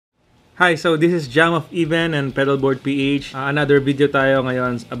Hi, so this is Jam of Even and PEDALBOARDPH. Another video tayo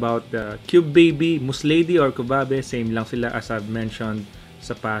ngayon about the Cube Baby, Muslady or Kubabe. Same lang sila as I've mentioned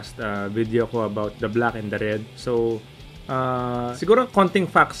sa past video ko about the black and the red. So, siguro konting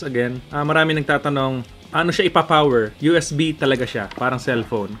facts again. Marami nagtatanong, ano siya ipapower? USB talaga siya, parang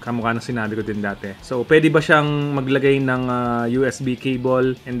cellphone. Kamukha ng sinabi ko din dati. So, pwede ba siyang maglagay ng USB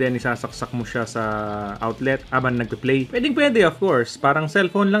cable and then isasaksak mo siya sa outlet habang nagpe-play? Pwede, of course. Parang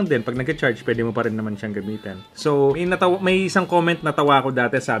cellphone lang din. Pag nag-charge, pwede mo pa rin naman siyang gamitin. So, may isang comment natawa ko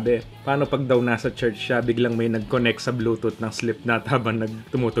dati, sabi, paano pag daw nasa church siya, biglang may nag-connect sa Bluetooth ng Slipknot habang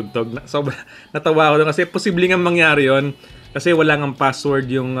nagtumutugtog. So, natawa ko doon kasi posible nga mangyari yon. Kasi wala ngang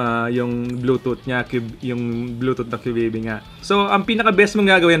password yung Bluetooth niya, yung Bluetooth na Cube Baby nga. So, ang pinaka-best mong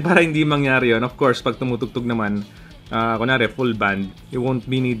gagawin para hindi mangyari yun, of course, pag tumutugtog naman, kunwari, full band, you won't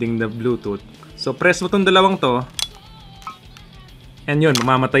be needing the Bluetooth. So, press mo tong dalawang to, and yun,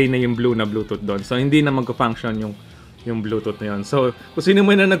 mamamatay na yung blue na Bluetooth doon. So, hindi na magko-function yung Bluetooth na yun. So, kung sino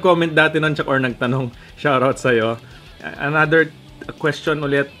mo na nag-comment dati nun, or nagtanong, shoutout sa'yo. Another question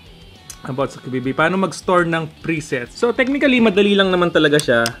ulit, about sa QBB, paano mag-store ng presets. So technically, madali lang naman talaga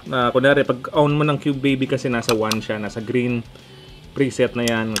siya. Kunwari, pag on mo ng Cube Baby kasi nasa 1 siya, nasa green preset na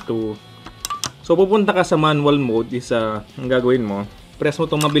yan, 2. So pupunta ka sa manual mode, ang gagawin mo, press mo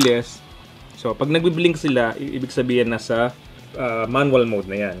itong mabilis. So pag nagbiblink sila, ibig sabihin nasa manual mode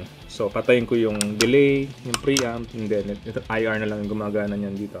na yan. So patayin ko yung delay, yung preamp, and then IR na lang yung gumagana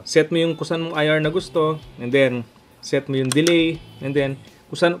niyan dito. Set mo yung kusan mong IR na gusto, and then set mo yung delay, and then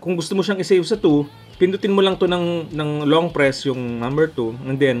kung gusto mo siyang i-save sa 2, pindutin mo lang to ng long press yung number 2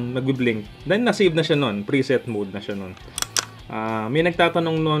 and then magbi-blink. Then na-save na siya nun, preset mode na siya nun. May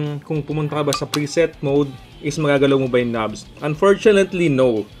nagtatanong nun kung pumunta ka ba sa preset mode is magagalaw mo ba yung knobs? Unfortunately,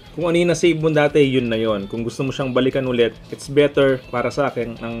 no. Kung ano yung na-save mo dati, yun na yun. Kung gusto mo siyang balikan ulit, it's better para sa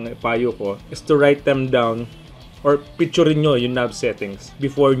akin, ang payo ko, is to write them down or picturein nyo yung knob settings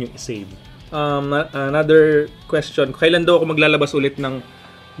before nyo i-save. Another question, kailan daw ako maglalabas ulit ng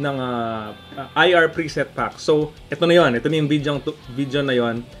IR preset pack. So, ito na yon. Ito na yung video na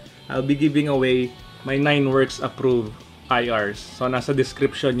yon. I'll be giving away my Nineworkz approved IRs. So, nasa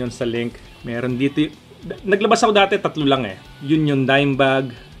description yon sa link. Meron dito. Naglabas ako dati, 3 lang eh. Yun yung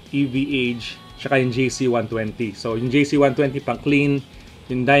Dimebag, EVH, tsaka yung JC120. So, yung JC120 pang clean,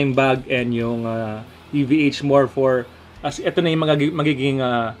 yung Dimebag, and yung EVH more for ito na yung magiging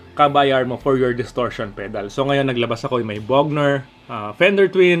cab-IR mo for your distortion pedal. So ngayon naglabas ako, may Bogner, Fender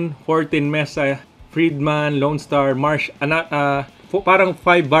Twin, 14 Mesa, Friedman, Lone Star, parang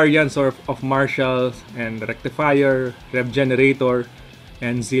 5 variants of Marshall and rectifier, rev generator,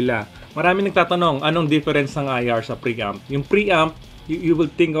 and Zilla. Marami nagtatanong, anong difference ng IR sa preamp? Yung preamp, you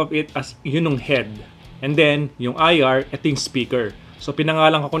will think of it as yun yung head. And then, yung IR, ito yung speaker. So,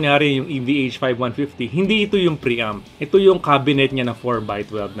 pinangalan ko kunyari yung EVH 5150. Hindi ito yung preamp. Ito yung cabinet niya na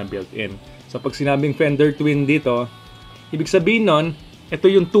 4x12 na built-in. So, pag sinabing Fender Twin dito, ibig sabihin nun, ito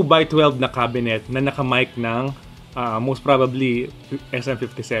yung 2x12 na cabinet na naka-mic ng most probably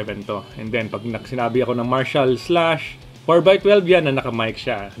SM57 to. And then, pag sinabi ako ng Marshall slash 4x12 yan na naka-mic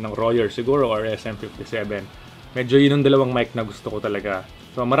siya, ng Royer siguro or SM57. Medyo yun yung dalawang mic na gusto ko talaga.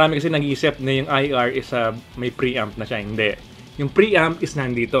 So, marami kasi nag-iisip na yung IR is may preamp na siya. Hindi. Yung preamp is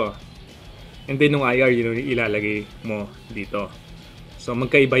nandito. And then yung IR, yun yung ilalagay mo dito. So,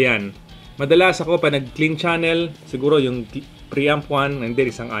 magkaiba yan. Madalas ako, pa nag-clean channel, siguro yung preamp 1, and then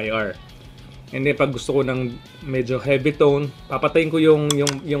isang IR. And then, pag gusto ko ng medyo heavy tone, papatayin ko yung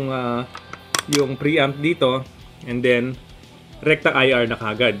preamp dito, and then, recta IR na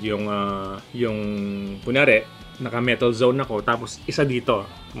kagad. Yung kunyari, naka-metal zone ako, tapos isa dito.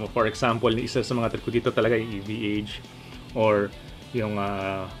 For example, isa sa mga trip ko dito talaga yung EVH, or yung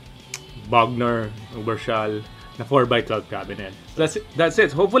Bogner, Marshall na 4x12 cabinet. That's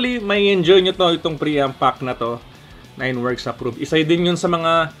it. Hopefully, may enjoy nyo itong preamp pack na to. Nineworkz approved. Isa din yun sa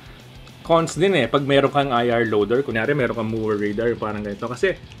mga cons din eh. Pag meron kang IR loader, kunyari meron kang mover radar, parang ganito.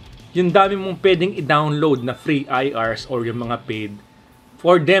 Kasi, yung dami mong pwedeng i-download na free IRs or yung mga paid,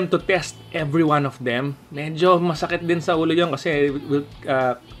 for them to test every one of them, medyo masakit din sa ulo yun kasi it will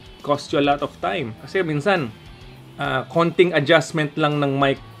cost you a lot of time. Kasi minsan, konting adjustment lang ng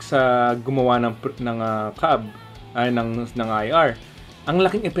mic sa gumawa ng cab ng IR. Ang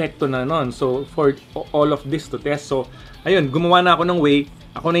laking epekto na nun. So for all of this to test, so ayun, gumawa na ako ng way.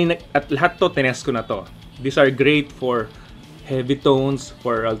 Ako na at lahat to tinest ko na to. These are great for heavy tones,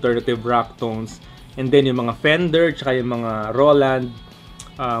 for alternative rock tones, and then yung mga Fender tsaka yung mga Roland,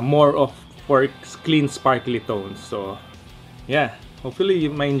 more of for clean sparkly tones. So yeah, hopefully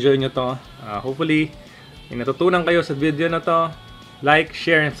ma-enjoy nyo to. Hopefully may natutunan kayo sa video na to. like,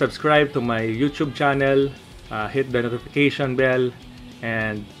 share, and subscribe to my YouTube channel. Hit the notification bell.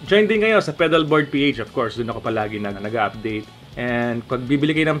 And join din kayo sa PEDALBOARDPH. Of course, doon ako palagi nag-update. And pag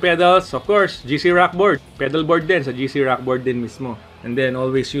bibili kayo ng pedals, of course, GC Rockboard. Pedalboard din, sa GC Rockboard din mismo. And then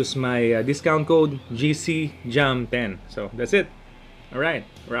always use my discount code GCJAM10. So, that's it. Alright,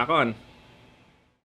 rock on!